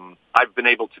I've been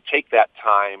able to take that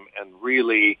time and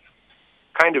really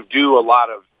kind of do a lot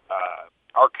of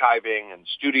archiving and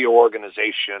studio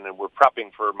organization, and we're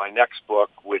prepping for my next book,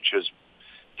 which has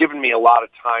given me a lot of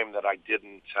time that I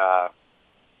didn't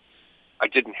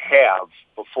have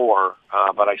before,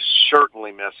 but I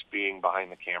certainly miss being behind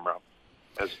the camera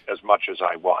as much as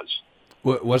I was.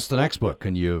 What's the next book?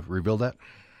 Can you reveal that?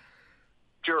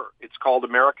 Sure. It's called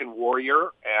American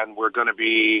Warrior, and we're going to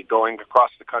be going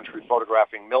across the country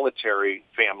photographing military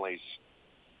families,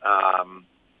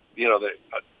 the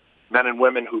men and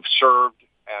women who've served,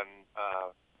 and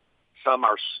some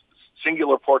are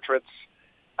singular portraits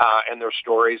and their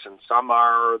stories, and some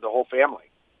are the whole family.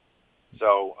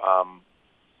 So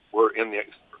we're in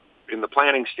the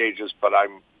planning stages, but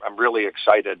I'm really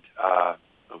excited. I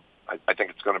think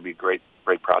it's going to be a great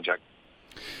project.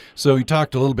 So you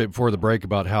talked a little bit before the break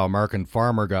about how American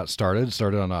Farmer got started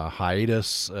on a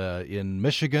hiatus in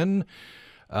Michigan,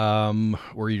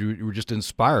 where you were just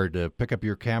inspired to pick up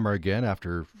your camera again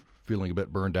after feeling a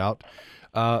bit burned out.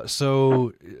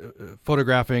 So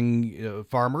photographing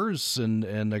farmers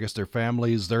and I guess their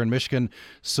families there in Michigan.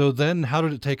 So then how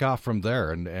did it take off from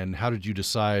there, and how did you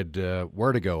decide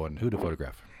where to go and who to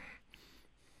photograph?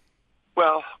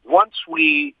 Well, once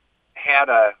we had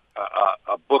a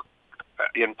book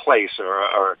in place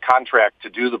or a contract to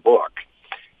do the book,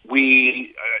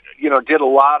 we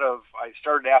I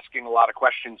started asking a lot of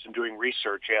questions and doing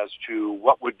research as to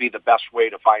what would be the best way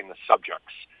to find the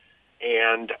subjects.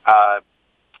 And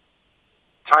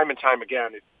time and time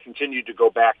again, it continued to go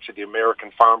back to the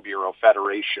American Farm Bureau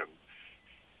Federation.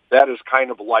 That is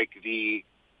kind of like the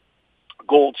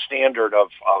gold standard of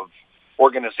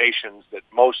organizations that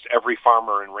most every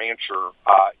farmer and rancher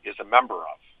is a member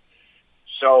of.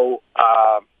 So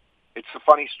it's a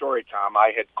funny story, Tom.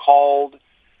 I had called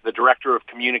the director of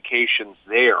communications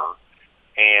there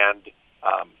and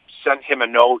sent him a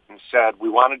note and said, we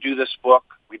want to do this book.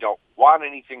 We don't want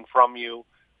anything from you.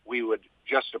 We would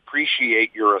just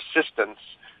appreciate your assistance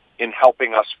in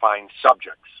helping us find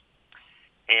subjects.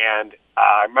 And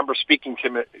I remember speaking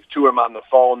to him on the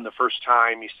phone the first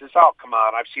time. He says, oh, come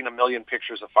on, I've seen a million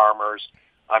pictures of farmers.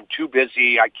 I'm too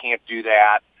busy. I can't do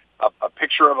that. A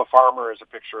picture of a farmer is a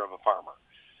picture of a farmer.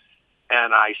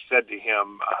 And I said to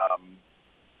him, I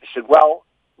said, well,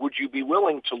 would you be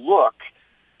willing to look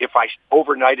if I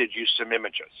overnighted you some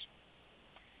images?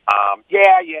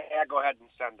 Yeah, go ahead and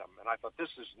send them. And I thought, this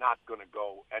is not going to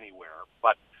go anywhere.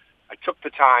 But I took the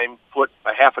time, put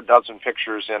a half a dozen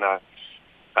pictures in a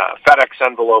FedEx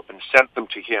envelope and sent them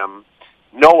to him,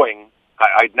 knowing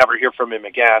I'd never hear from him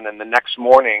again. And the next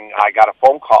morning, I got a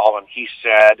phone call, and he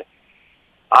said,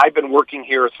 I've been working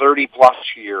here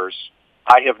 30-plus years.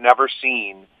 I have never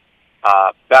seen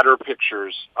better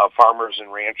pictures of farmers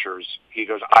and ranchers. He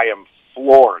goes, I am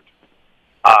floored.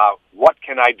 What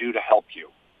can I do to help you?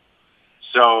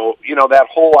 So, that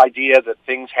whole idea that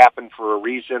things happen for a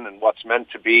reason and what's meant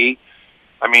to be,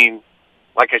 I mean,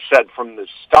 like I said, from the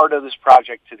start of this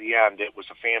project to the end, it was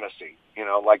a fantasy,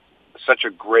 like such a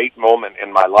great moment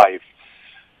in my life.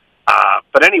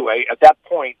 But anyway, at that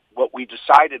point, what we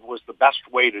decided was the best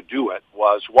way to do it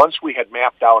was once we had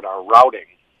mapped out our routing,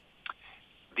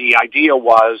 the idea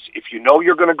was if you know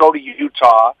you're going to go to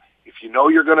Utah, if you know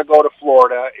you're going to go to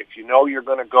Florida, if you know you're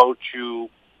going to go to,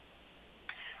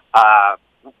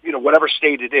 whatever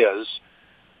state it is,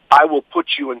 I will put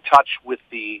you in touch with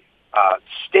the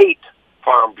state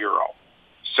farm bureau.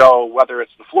 So whether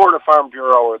it's the Florida Farm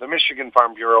Bureau or the Michigan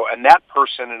Farm Bureau, and that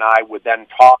person and I would then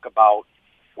talk about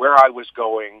where I was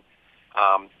going.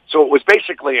 So it was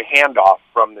basically a handoff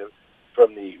from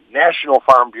the National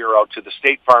Farm Bureau to the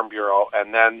State Farm Bureau,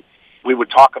 and then we would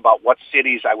talk about what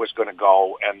cities I was going to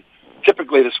go. And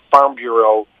typically this Farm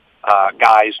Bureau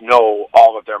guys know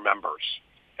all of their members.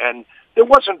 And there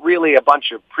wasn't really a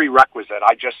bunch of prerequisite.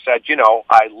 I just said,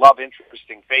 I love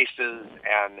interesting faces,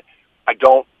 and I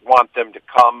don't want them to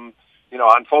come,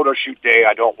 on photo shoot day,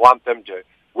 I don't want them to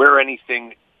wear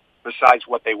anything besides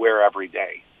what they wear every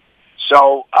day.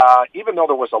 So even though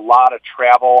there was a lot of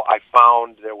travel, I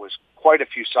found there was quite a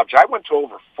few subjects. I went to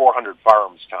over 400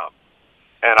 farms, Tom.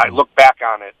 And I look back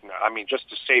on it, and, just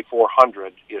to say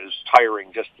 400 is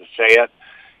tiring just to say it.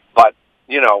 But,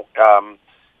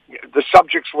 the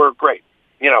subjects were great.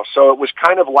 So it was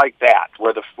kind of like that,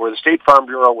 where the State Farm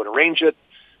Bureau would arrange it.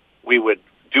 We would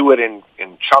do it in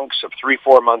chunks of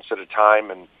 3-4 months at a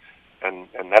time, and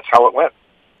that's how it went.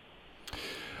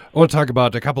 I want to talk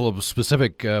about a couple of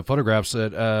specific photographs,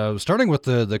 starting with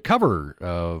the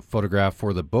cover photograph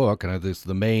for the book, and this is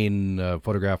the main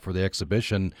photograph for the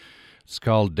exhibition. It's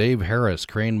called Dave Harris,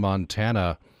 Crane,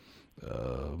 Montana.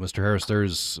 Mr. Harris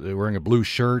there's wearing a blue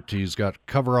shirt. He's got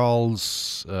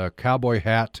coveralls, cowboy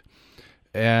hat,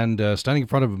 and standing in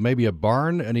front of maybe a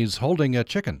barn, and he's holding a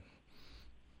chicken.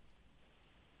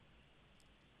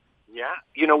 Yeah,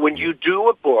 when you do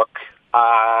a book,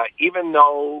 even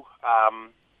though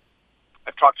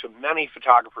I've talked to many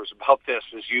photographers about this,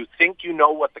 is you think you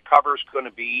know what the cover's going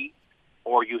to be,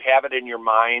 or you have it in your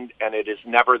mind, and it is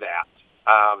never that.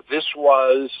 This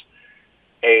was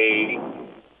a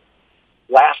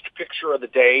last picture of the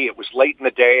day. It was late in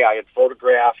the day. I had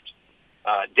photographed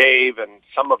Dave and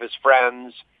some of his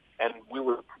friends, and we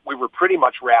were pretty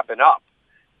much wrapping up.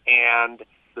 And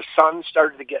the sun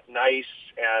started to get nice,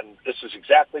 and this is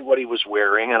exactly what he was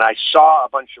wearing. And I saw a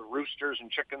bunch of roosters and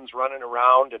chickens running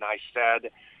around, and I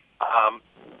said,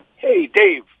 hey,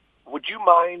 Dave, would you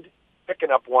mind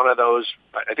picking up one of those?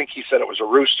 I think he said it was a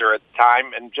rooster at the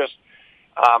time, and just,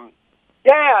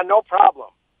 yeah, no problem.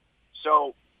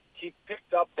 So he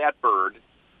picked up that bird,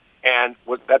 and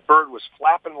that bird was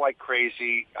flapping like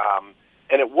crazy,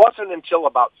 and it wasn't until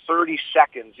about 30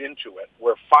 seconds into it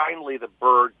where finally the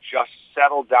bird just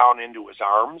settled down into his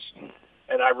arms.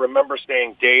 And I remember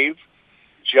saying, Dave,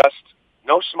 just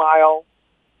no smile,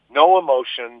 no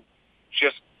emotion,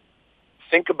 just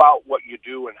think about what you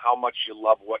do and how much you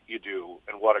love what you do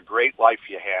and what a great life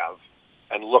you have,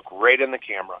 and look right in the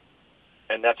camera.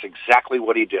 And that's exactly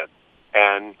what he did.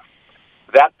 And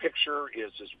that picture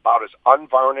is about as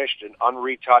unvarnished and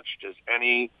unretouched as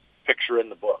any picture in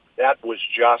the book. That was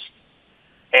just,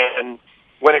 and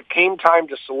when it came time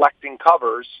to selecting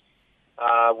covers,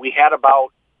 we had about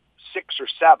 6 or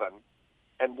 7,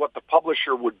 and what the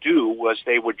publisher would do was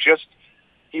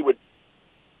he would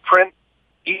print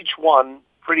each one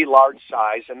pretty large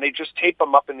size, and they just tape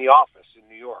them up in the office in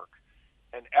New York.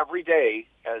 And every day,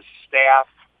 as staff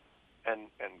and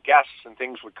guests and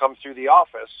things would come through the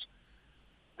office,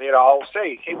 they'd all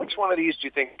say, hey, which one of these do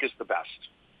you think is the best?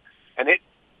 And it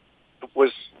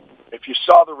was, if you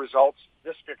saw the results,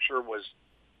 this picture was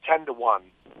 10-1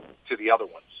 to the other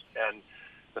ones. And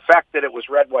the fact that it was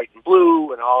red, white, and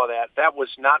blue and all of that was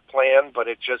not planned, but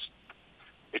it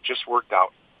just worked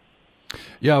out.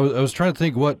 Yeah, I was trying to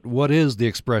think what is the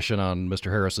expression on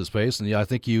Mr. Harris's face, and yeah, I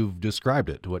think you've described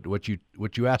it. What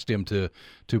you asked him to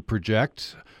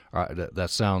project. That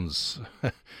sounds.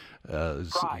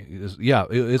 Pride. Yeah,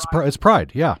 it's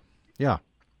pride. Yeah.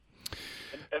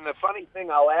 And the funny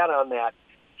thing I'll add on that,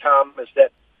 Tom, is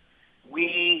that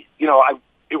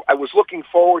I was looking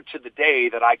forward to the day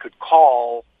that I could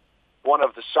call one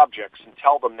of the subjects and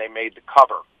tell them they made the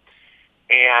cover.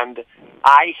 And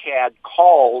I had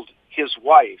called his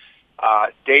wife,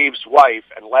 Dave's wife,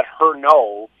 and let her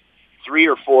know 3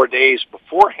 or 4 days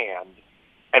beforehand,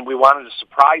 and we wanted to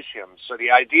surprise him. So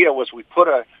the idea was we put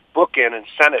a book in and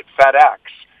sent it FedEx,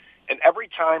 and every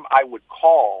time I would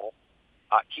call,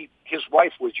 his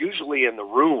wife was usually in the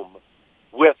room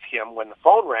with him when the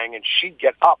phone rang, and she'd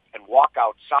get up and walk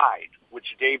outside,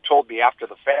 which Dave told me after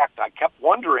the fact. I kept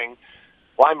wondering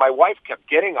why my wife kept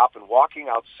getting up and walking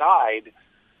outside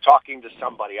talking to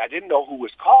somebody. I didn't know who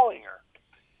was calling her.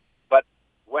 But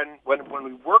when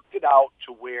we worked it out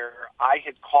to where I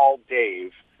had called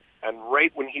Dave, and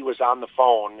right when he was on the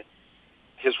phone,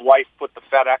 his wife put the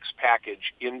FedEx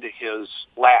package into his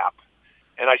lap.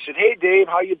 And I said, hey, Dave,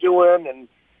 how you doing? And,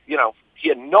 he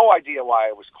had no idea why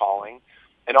I was calling.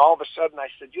 And all of a sudden I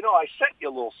said, I sent you a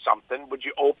little something. Would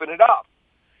you open it up?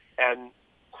 And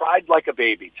cried like a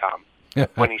baby, Tom,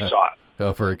 when he saw it.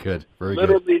 Oh, very good. Very good.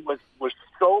 Literally was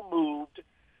so moved.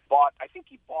 I think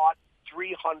he bought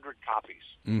 300 copies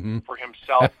for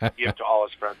himself to give to all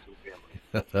his friends and family.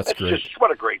 That's great. Just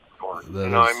what a great story.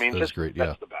 That's great. Yeah.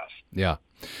 That's the best. Yeah.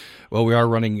 Well, we are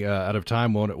running out of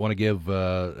time. Want to give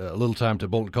a little time to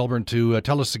Bolton Colburn to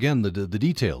tell us again the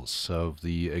details of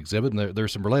the exhibit, and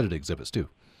there's some related exhibits too.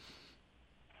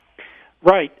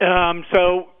 Right.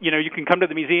 So you can come to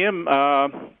the museum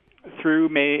through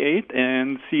May 8th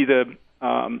and see the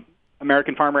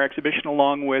American Farmer exhibition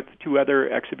along with 2 other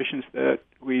exhibitions that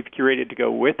we've curated to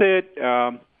go with it.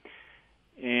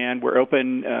 And we're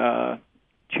open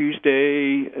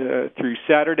Tuesday through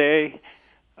Saturday,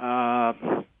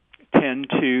 10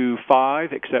 to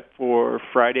 5, except for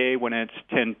Friday when it's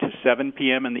 10 to 7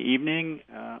 p.m. in the evening,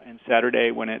 and Saturday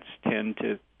when it's 10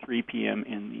 to 3 p.m.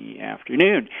 in the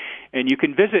afternoon. And you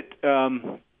can visit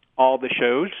all the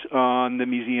shows on the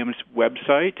museum's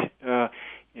website.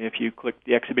 If you click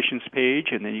the exhibitions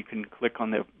page and then you can click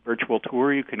on the virtual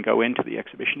tour, you can go into the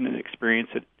exhibition and experience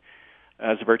it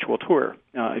as a virtual tour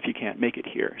if you can't make it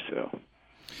here. So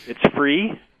it's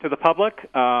free to the public,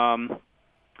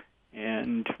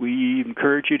 and we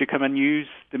encourage you to come and use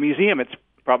the museum. It's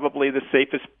probably the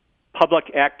safest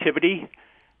public activity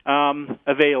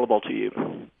available to you.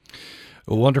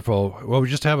 Well, wonderful. Well, we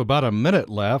just have about a minute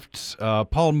left.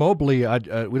 Paul Mobley,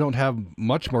 we don't have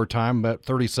much more time, about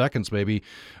 30 seconds maybe,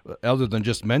 other than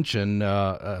just mention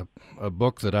a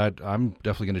book that I'm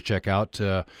definitely going to check out,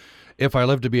 If I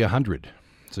Live to Be 100.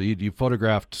 So you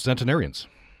photographed centenarians.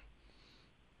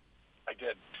 I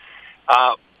did.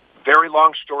 Very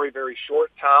long story, very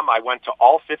short, Tom. I went to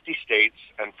all 50 states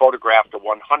and photographed a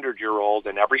 100-year-old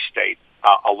in every state,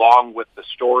 along with the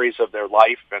stories of their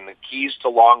life and the keys to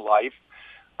long life.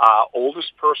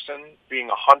 Oldest person being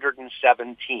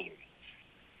 117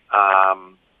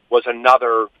 was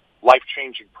another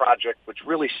life-changing project, which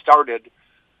really started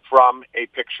from a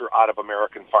picture out of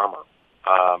American Farmer.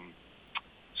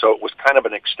 So it was kind of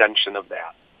an extension of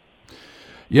that.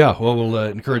 Yeah, well, we'll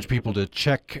encourage people to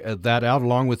check that out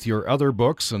along with your other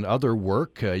books and other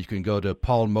work. You can go to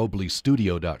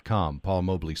paulmobleystudio.com,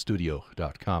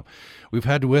 paulmobleystudio.com. We've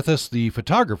had with us the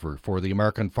photographer for the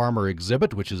American Farmer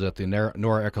exhibit, which is at the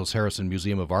Nora Eccles Harrison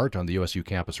Museum of Art on the USU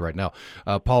campus right now.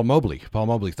 Paul Mobley. Paul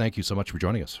Mobley, thank you so much for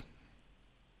joining us.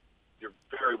 You're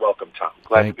very welcome, Tom.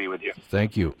 Glad to be with you.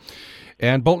 Thank you.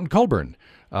 And Bolton Colburn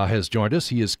has joined us.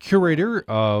 He is curator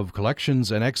of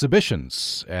collections and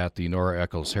exhibitions at the Nora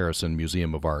Eccles Harrison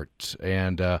Museum of Art.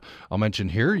 And I'll mention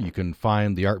here, you can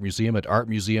find the Art Museum at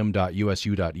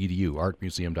artmuseum.usu.edu,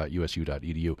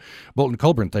 artmuseum.usu.edu. Bolton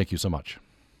Colburn, thank you so much.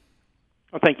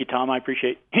 Well, thank you, Tom. I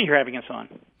appreciate your having us on.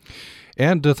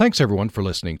 And thanks, everyone, for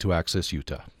listening to Access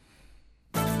Utah.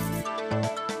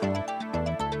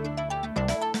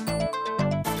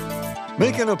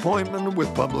 Make an appointment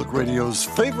with Public Radio's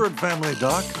favorite family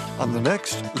doc on the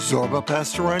next Zorba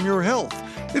Pastor on Your Health.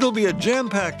 It'll be a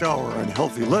jam-packed hour on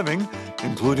healthy living,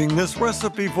 including this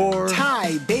recipe for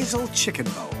Thai basil chicken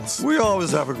bowls. We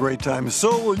always have a great time.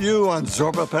 So will you on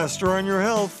Zorba Pastor on Your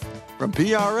Health from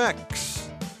PRX.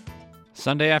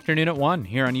 Sunday afternoon at 1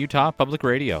 here on Utah Public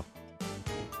Radio.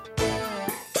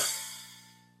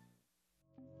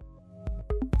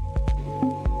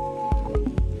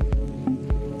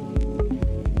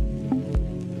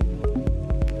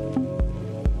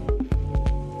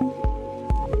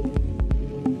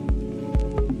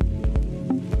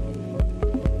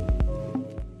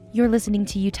 You're listening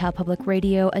to Utah Public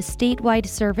Radio, a statewide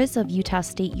service of Utah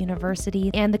State University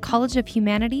and the College of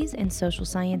Humanities and Social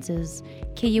Sciences.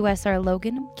 KUSR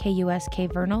Logan,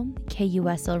 KUSK Vernal,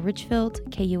 KUSL Richfield,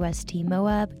 KUST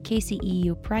Moab,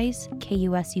 KCEU Price,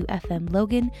 KUSU FM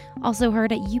Logan, also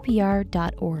heard at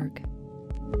upr.org.